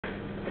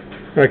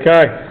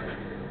Okay,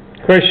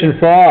 question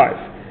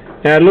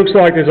 5. Now it looks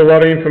like there's a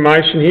lot of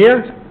information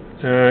here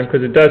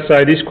because it does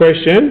say this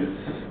question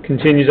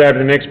continues over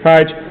the next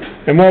page,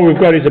 and what we've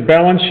got is a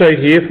balance sheet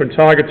here for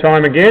Tiger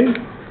Time again,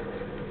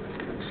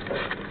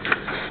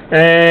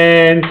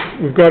 and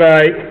we've got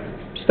a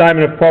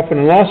statement of profit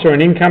and loss or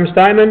an income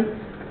statement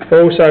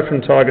also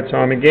from Tiger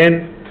Time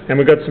again, and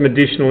we've got some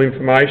additional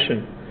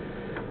information.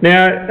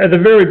 Now at the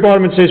very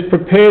bottom it says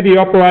prepare the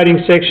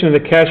operating section of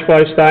the cash flow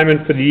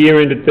statement for the year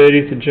ended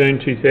 30th of June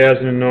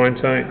 2019.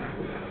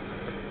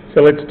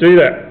 So let's do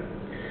that.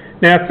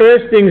 Now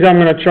first things I'm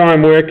going to try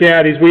and work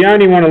out is we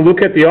only want to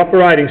look at the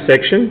operating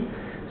section,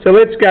 so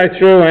let's go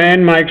through and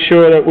make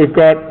sure that we've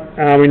got,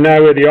 we know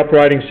where the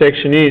operating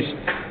section is.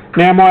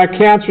 Now my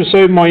accounts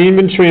receivable, my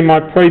inventory and my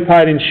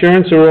prepaid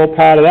insurance are all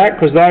part of that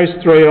because those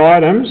 3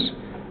 items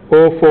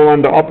all fall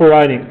under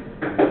operating.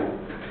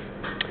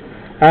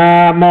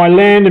 My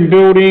land and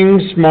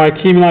buildings, my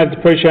accumulated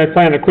depreciated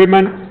plant and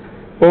equipment,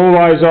 all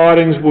those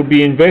items will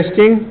be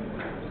investing.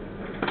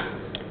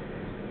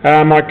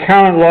 My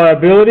current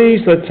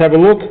liabilities, let's have a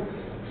look.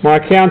 My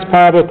accounts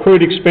payable,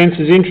 accrued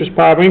expenses, interest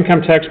payable,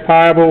 income tax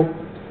payable,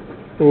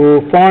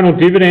 or final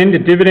dividend. The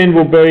dividend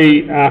will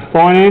be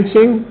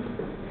financing,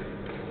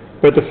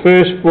 but the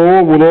first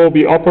 4 will all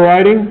be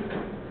operating.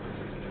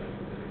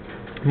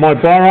 My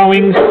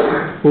borrowings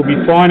will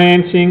be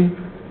financing.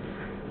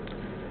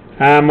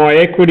 My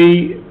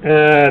equity,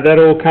 that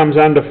all comes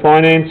under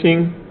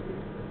financing.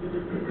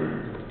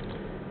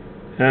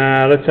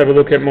 Let's have a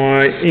look at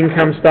my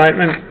income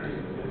statement.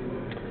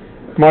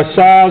 My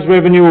sales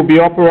revenue will be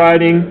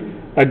operating.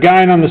 A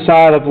gain on the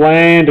sale of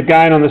land, a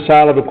gain on the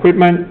sale of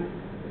equipment.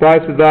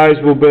 Both of those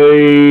will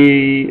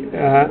be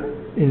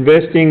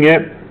investing,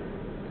 yep.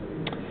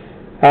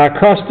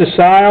 Cost of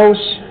sales,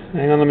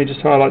 hang on, let me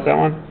just highlight that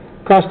one.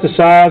 Cost of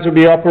sales will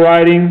be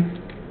operating.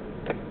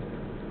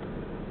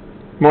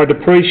 My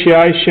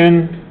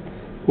depreciation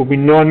will be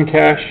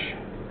non-cash.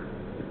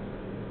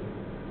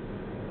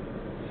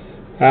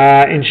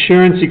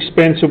 Insurance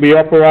expense will be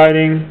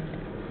operating.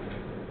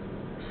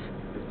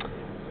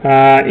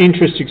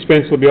 Interest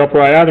expense will be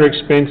operating. Other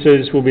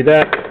expenses will be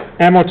that.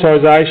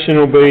 Amortisation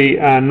will be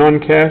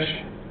non-cash.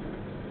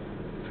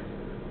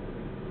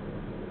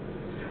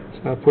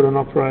 So I'll put an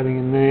operating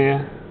in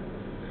there.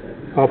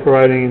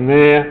 Operating in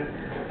there.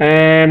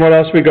 And what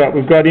else we got?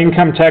 We've got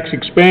income tax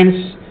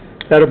expense.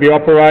 That'll be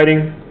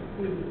operating.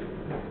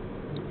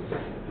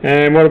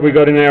 And what have we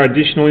got in our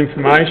additional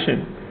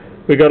information?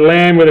 We've got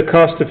land with a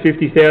cost of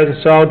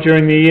 $50,000 sold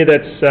during the year.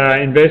 That's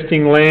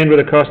investing. Land with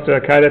a cost,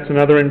 okay, that's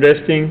another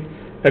investing.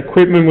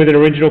 Equipment with an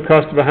original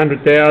cost of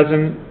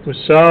 $100,000 was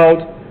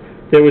sold.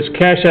 There was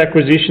cash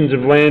acquisitions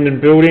of land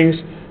and buildings.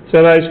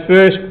 So those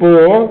first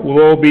 4 will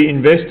all be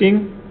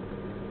investing.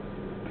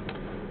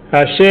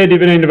 Share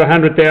dividend of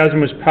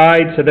 $100,000 was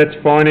paid, so that's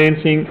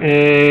financing,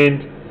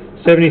 and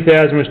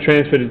 $70,000 was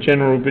transferred to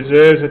general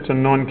reserves. That's a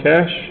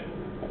non-cash,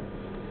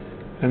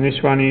 and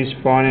this one is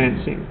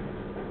financing.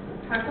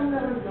 How come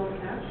that was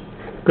non-cash?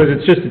 Because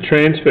it's just a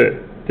transfer.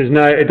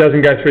 It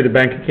doesn't go through the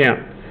bank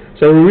account.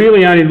 So we're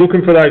really only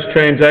looking for those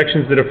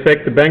transactions that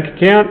affect the bank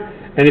account,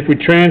 and if we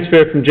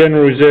transfer from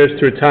general reserves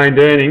to retained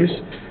earnings,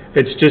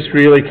 it's just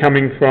really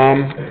coming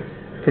from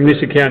this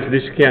account to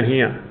this account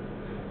here.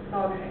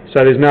 Okay.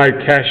 So there's no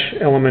cash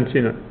element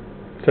in it.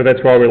 So that's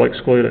why we'll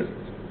exclude it.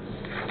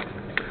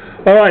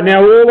 Alright,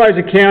 now all those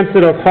accounts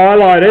that I've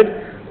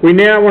highlighted, we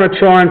now want to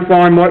try and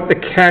find what the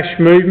cash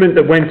movement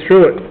that went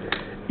through it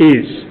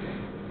is.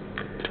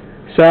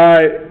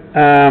 So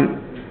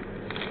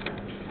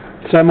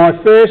my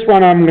first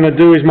one I'm going to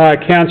do is my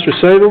accounts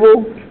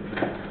receivable.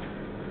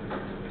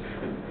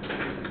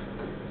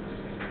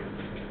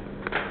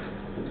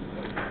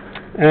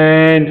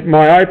 And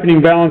my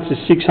opening balance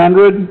is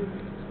 600.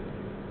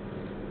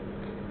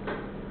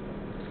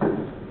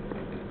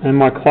 And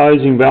my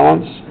closing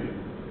balance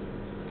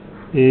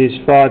is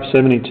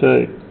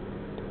 572.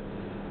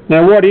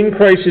 Now what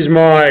increases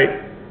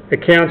my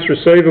accounts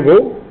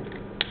receivable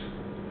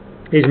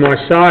is my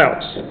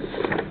sales.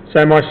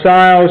 So my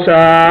sales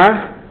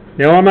are,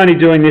 now I'm only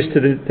doing this to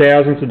the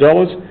thousands of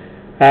dollars,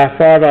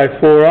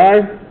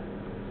 5040,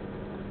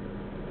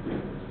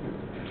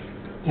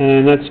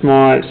 and that's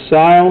my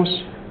sales.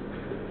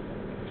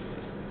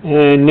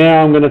 And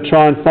now I'm going to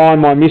try and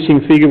find my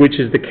missing figure, which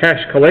is the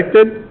cash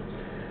collected.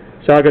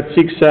 So I got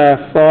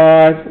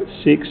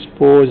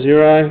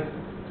 5640,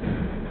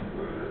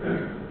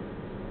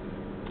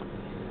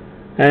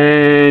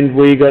 and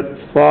we got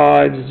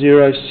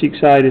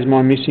 5068 is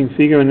my missing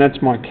figure, and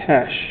that's my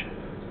cash.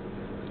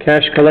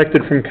 Cash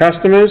collected from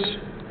customers,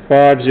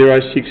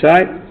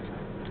 5068.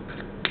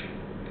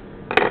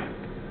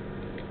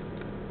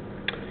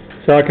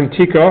 So I can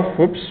tick off,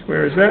 whoops,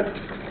 where is that?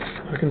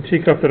 I can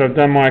tick off that I've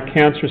done my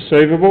accounts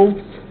receivable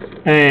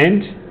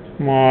and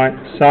my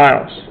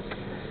sales.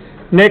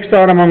 Next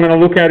item I'm going to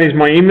look at is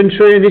my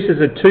inventory, and this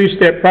is a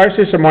 2-step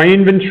process. So my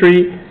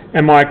inventory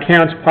and my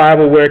accounts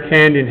payable work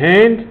hand in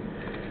hand.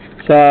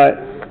 So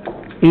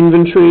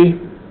inventory,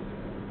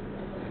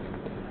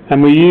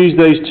 and we use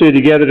these two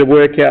together to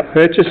work out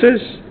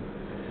purchases.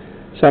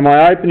 So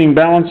my opening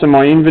balance on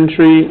my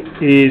inventory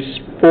is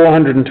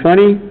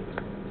 420,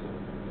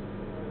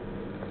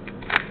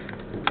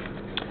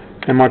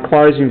 and my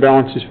closing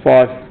balance is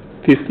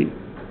 550.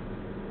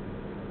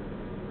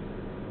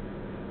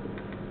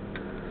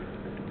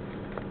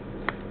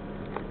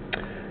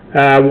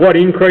 What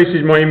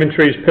increases my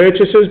inventory is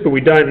purchases, but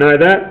we don't know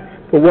that.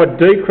 But what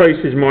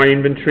decreases my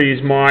inventory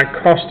is my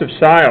cost of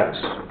sales.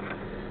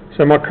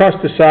 So my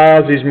cost of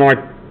sales is my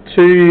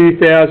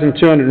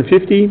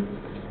 2,250,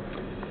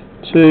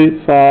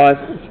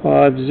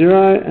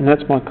 2,550, and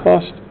that's my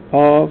cost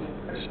of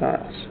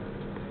sales.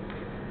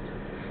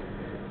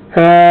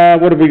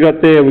 What have we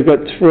got there? We've got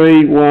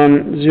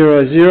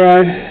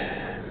 3,100,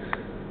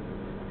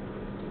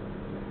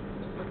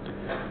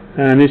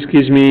 and this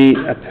gives me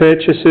a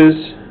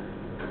purchases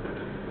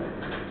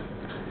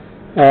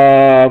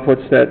of,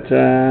 what's that,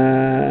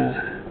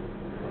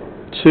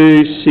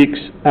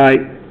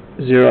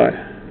 2,680.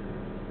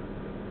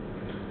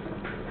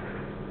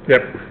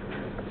 Yep.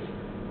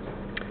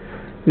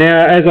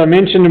 Now, as I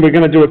mentioned, we're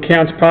going to do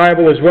accounts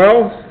payable as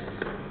well.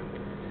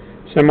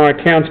 So my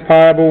accounts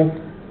payable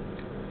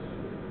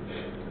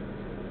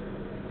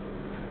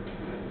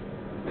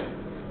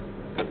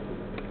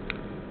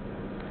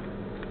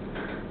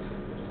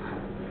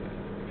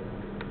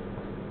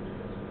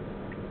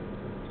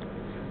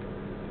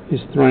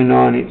is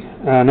 390.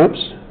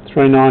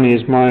 390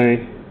 is my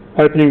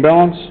opening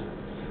balance,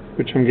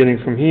 which I'm getting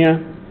from here,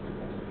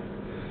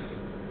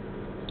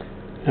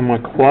 and my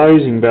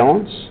closing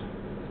balance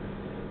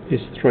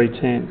is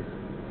 310.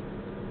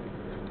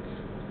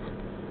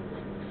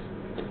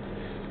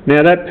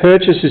 Now that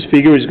purchases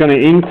figure is going to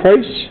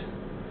increase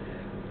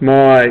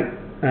my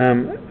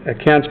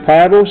accounts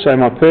payable, so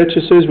my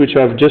purchases, which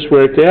I've just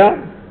worked out,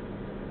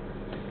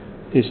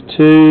 is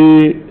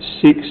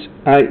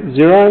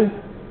 2,680.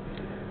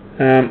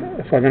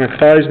 If I'm going to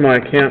close my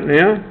account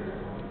now,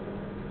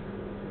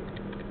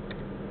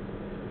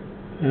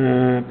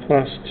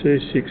 plus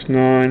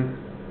 269,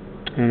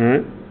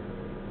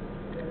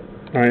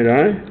 80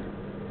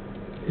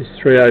 is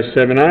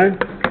 3070,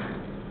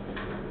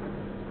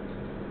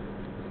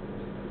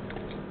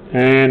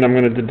 and I'm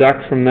going to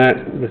deduct from that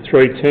the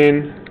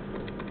 310,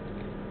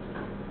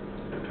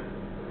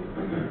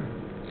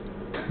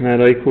 and that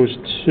equals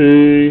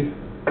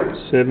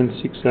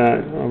 2760.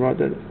 I'll write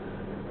that.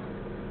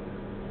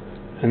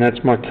 And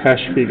that's my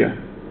cash figure.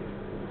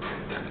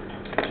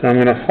 So I'm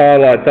going to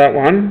highlight that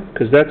one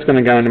because that's going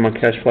to go into my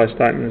cash flow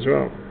statement as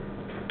well.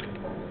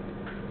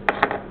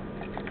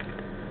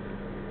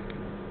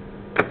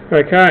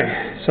 Okay,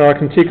 so I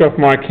can tick off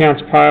my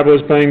accounts payable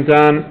as being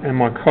done, and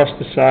my cost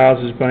of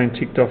sales is being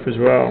ticked off as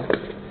well.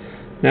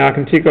 Now I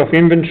can tick off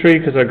inventory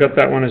because I've got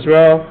that one as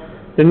well.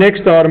 The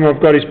next item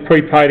I've got is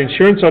prepaid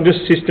insurance. I'll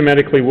just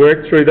systematically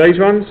work through these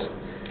ones.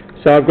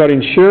 So I've got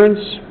insurance.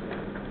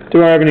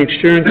 Do I have an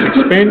insurance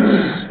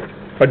expense?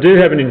 I do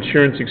have an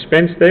insurance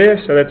expense there,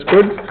 so that's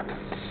good.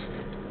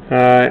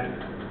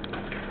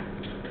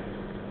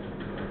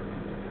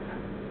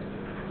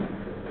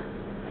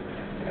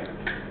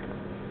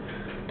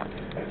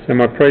 So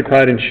my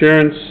prepaid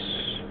insurance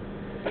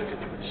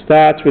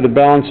starts with a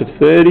balance of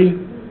 30,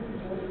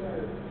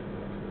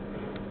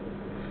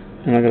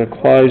 and I've got a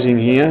closing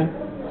here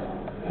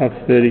of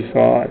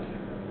 35.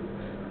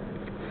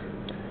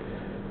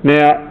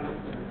 Now,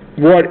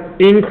 what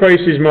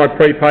increases my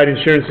prepaid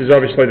insurance is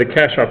obviously the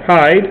cash I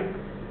paid,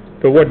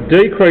 but what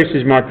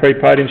decreases my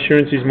prepaid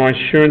insurance is my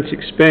insurance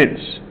expense,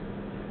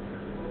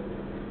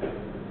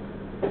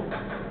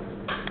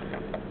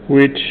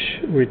 which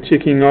we're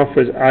ticking off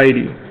as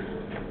 80,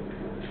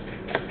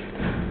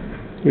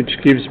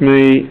 which gives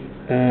me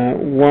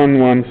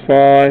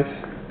 115.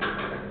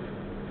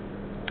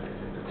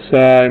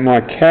 So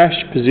my cash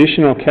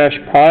position or cash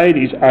paid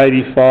is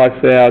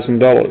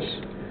 $85,000.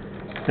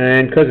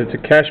 And because it's a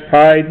cash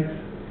paid,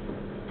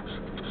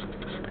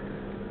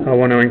 I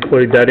want to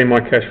include that in my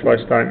cash flow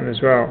statement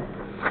as well.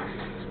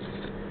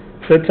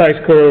 So that takes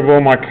care of all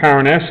my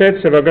current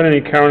assets. Have I got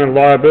any current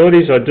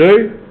liabilities? I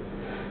do.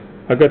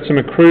 I've got some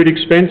accrued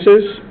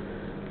expenses.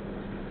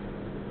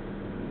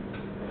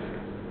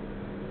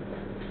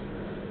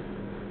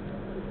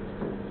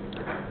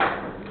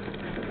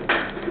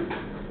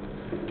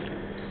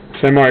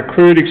 So my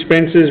accrued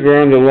expenses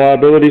were on the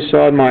liability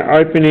side. My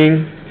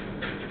opening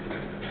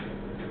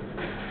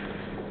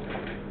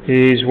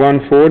is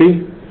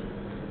 140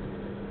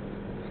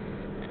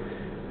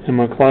 and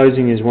my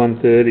closing is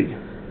 130.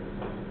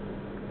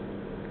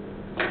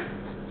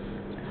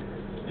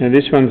 Now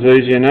this one's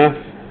easy enough.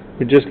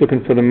 We're just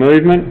looking for the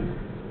movement,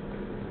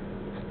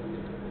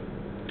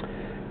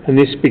 and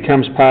this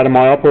becomes part of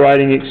my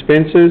operating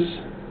expenses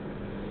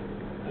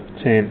of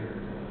 10.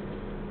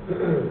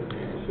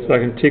 So I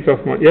can tick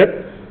off my, yep.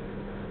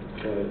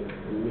 How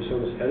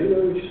do you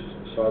know which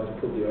side to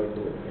put the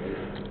opening?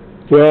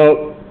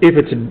 Well, if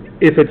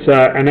it's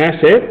an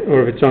asset,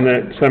 or if it's on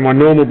a, so my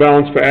normal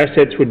balance for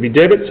assets would be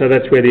debit, so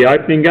that's where the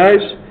opening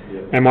goes,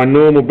 and my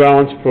normal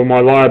balance for my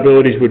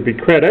liabilities would be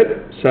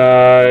credit,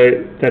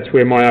 so that's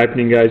where my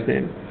opening goes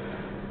then.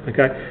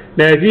 Okay.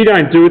 Now, if you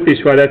don't do it this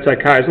way, that's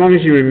okay. As long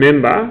as you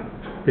remember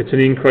it's an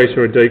increase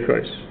or a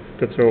decrease.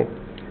 That's all.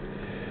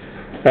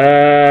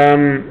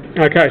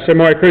 Okay, so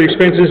my accrued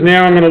expenses.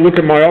 Now I'm going to look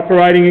at my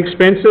operating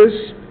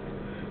expenses,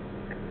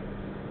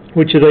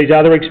 which are these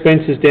other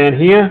expenses down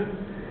here.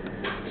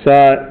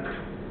 So,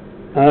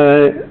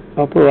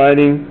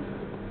 operating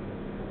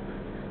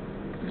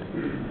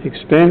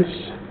expense.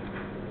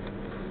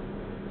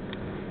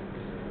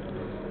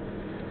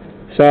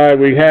 So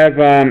we have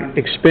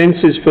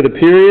expenses for the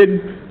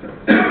period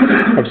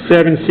of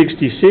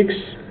 766.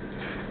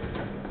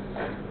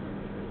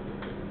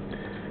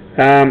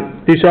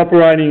 This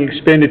operating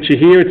expenditure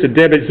here, it's a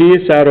debit here,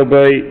 so it'll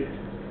be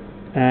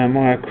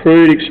my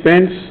accrued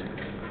expense,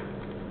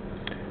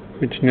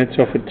 which nets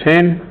off at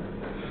 10.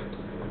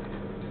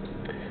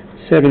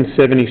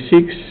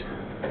 776.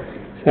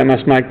 So that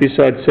must make this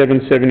side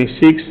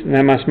 776, and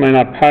that must mean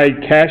I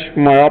paid cash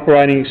for my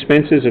operating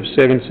expenses of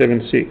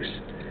 776.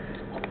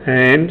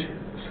 And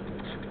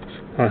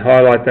I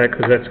highlight that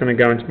because that's going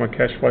to go into my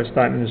cash flow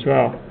statement as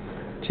well.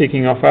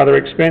 Ticking off other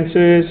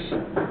expenses.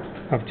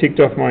 I've ticked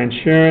off my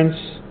insurance.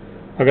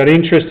 I've got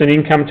interest and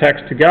income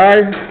tax to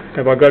go.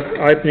 Have I got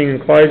opening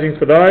and closing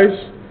for those?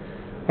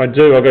 I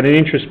do. I've got an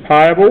interest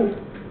payable.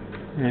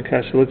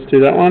 Okay, so let's do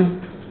that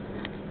one.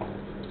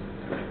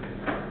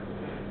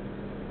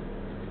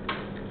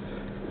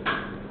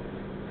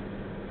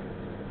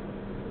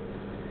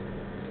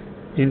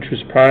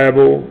 Interest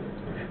payable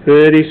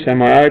 30, so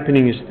my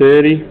opening is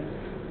 30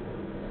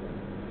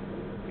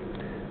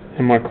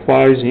 and my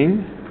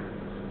closing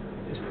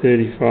is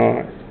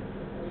 35.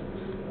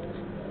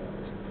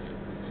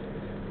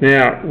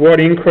 Now, what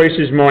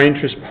increases my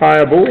interest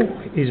payable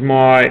is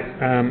my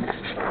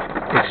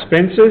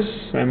expenses.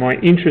 So my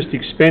interest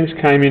expense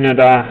came in at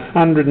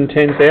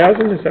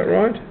 110,000, is that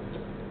right?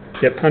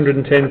 Yep,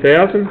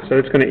 110,000, so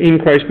it's going to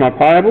increase my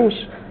payables.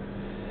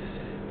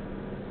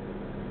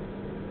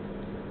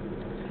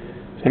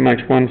 So that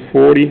makes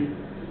 140.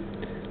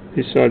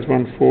 This side's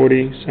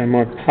 140. So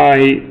my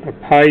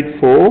paid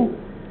for,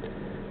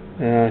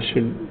 I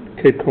should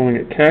keep calling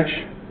it cash,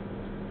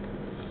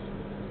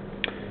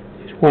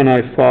 is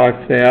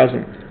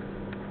 105,000.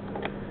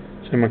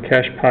 So my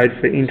cash paid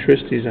for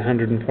interest is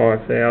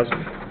 105,000.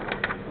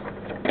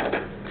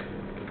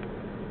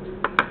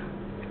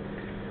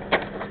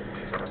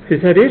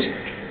 Is that it?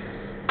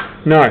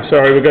 No,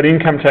 sorry, we've got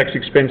income tax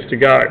expense to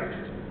go,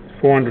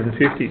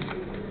 450.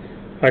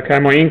 Okay,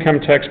 my income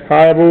tax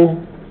payable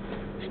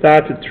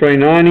starts at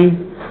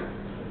 390.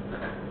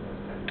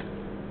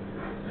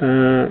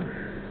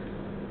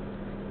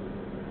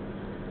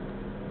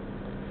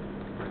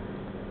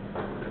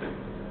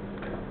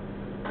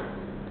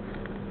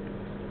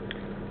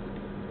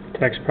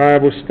 Tax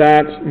payable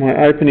starts, my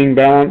opening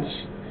balance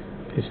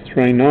is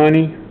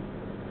 390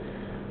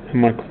 and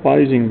my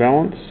closing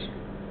balance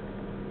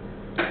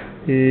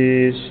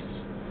is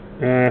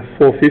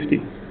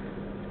 450.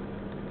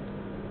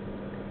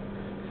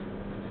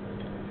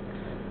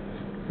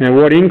 Now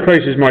what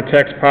increases my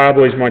tax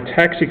payable is my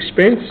tax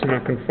expense, and I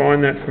can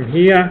find that from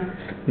here,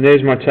 and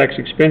there's my tax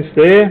expense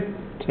there,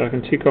 so I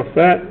can tick off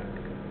that.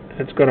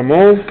 That's got them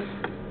all.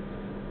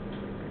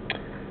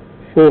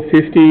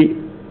 450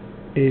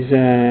 is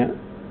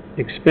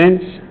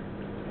expense,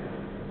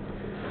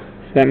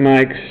 so that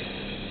makes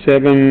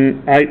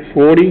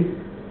 840.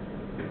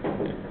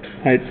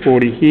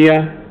 840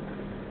 here,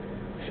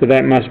 so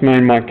that must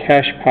mean my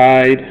cash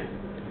paid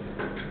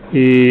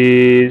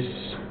is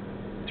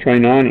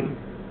 390.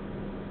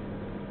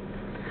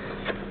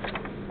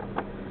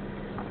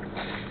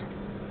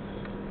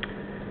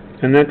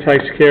 And that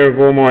takes care of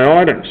all my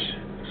items.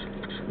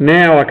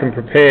 Now I can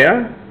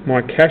prepare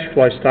my cash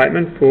flow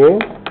statement for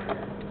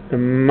the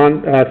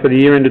month, for the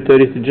year ended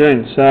 30th of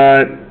June.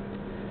 So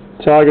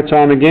target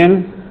time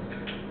again.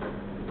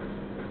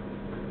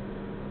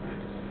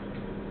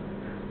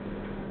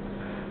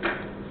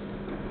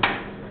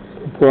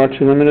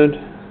 Proprietary Limited.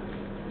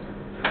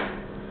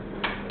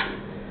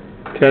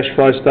 Cash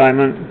flow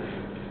statement.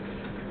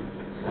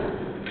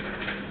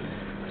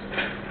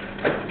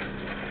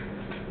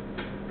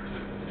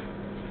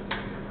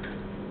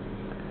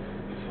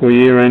 For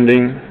year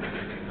ending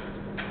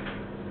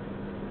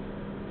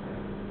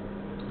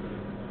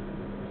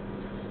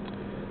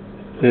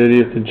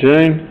 30th of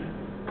June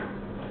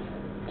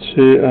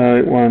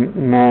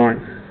 2019.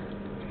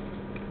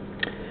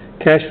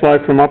 Cash flow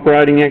from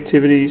operating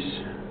activities.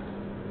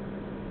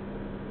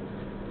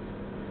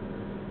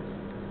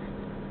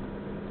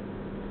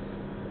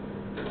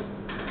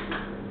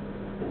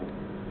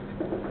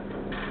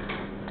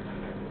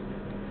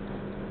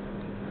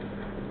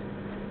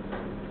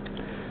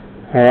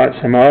 Alright,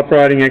 so my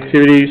operating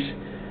activities,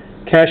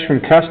 cash from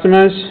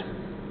customers,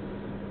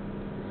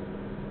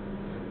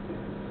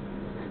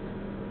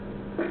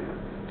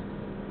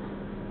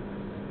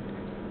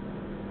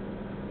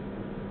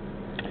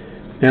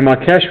 now my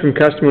cash from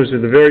customers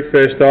is the very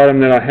first item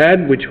that I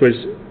had, which was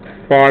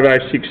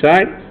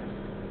 5068.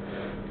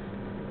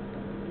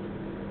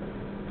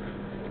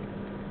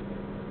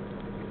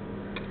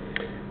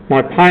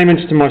 My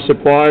payments to my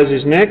suppliers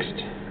is next.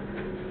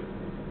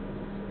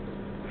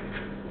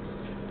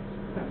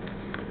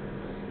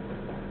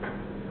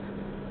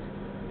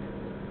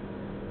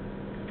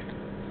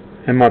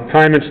 And my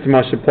payments to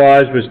my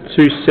suppliers was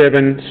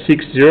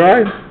 2760.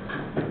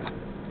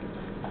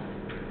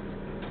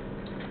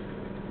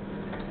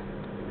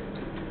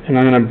 And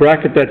I'm going to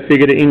bracket that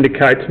figure to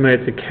indicate to me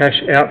it's a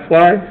cash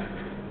outflow.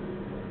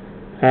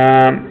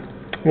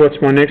 What's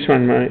my next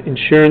one? My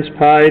insurance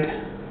paid.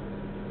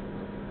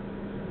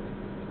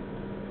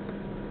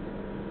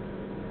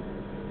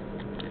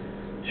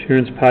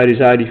 Insurance paid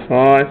is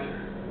 85.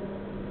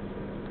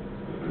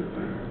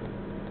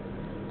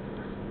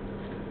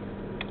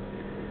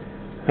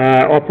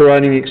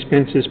 Operating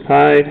expenses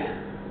paid.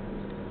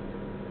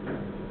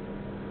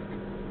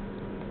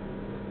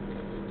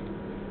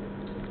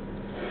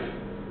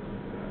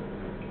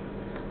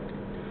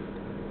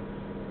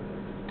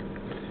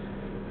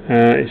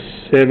 Is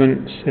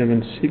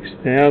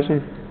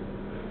 776,000.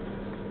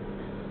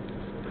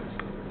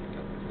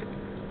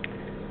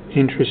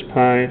 Interest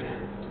paid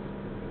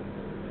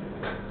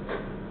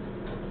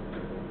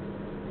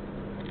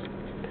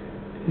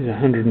is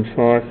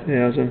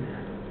 105,000.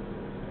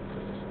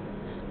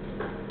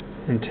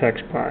 And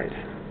tax paid.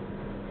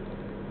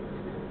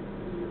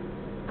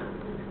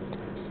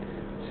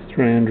 It's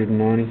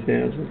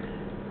 390,000.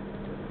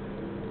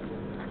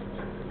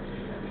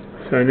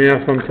 So now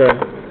if I'm to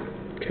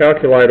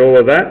calculate all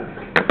of that,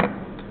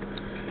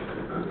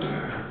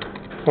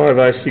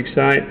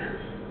 5068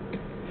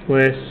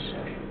 less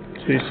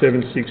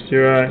 2760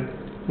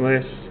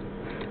 less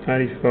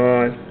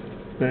 85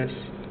 less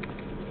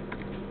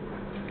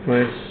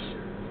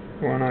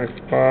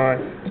 105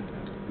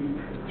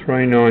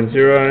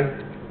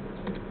 390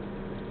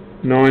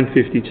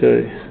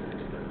 952.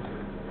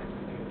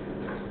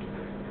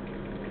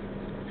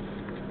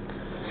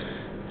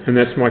 And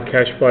that's my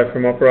cash flow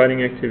from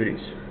operating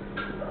activities.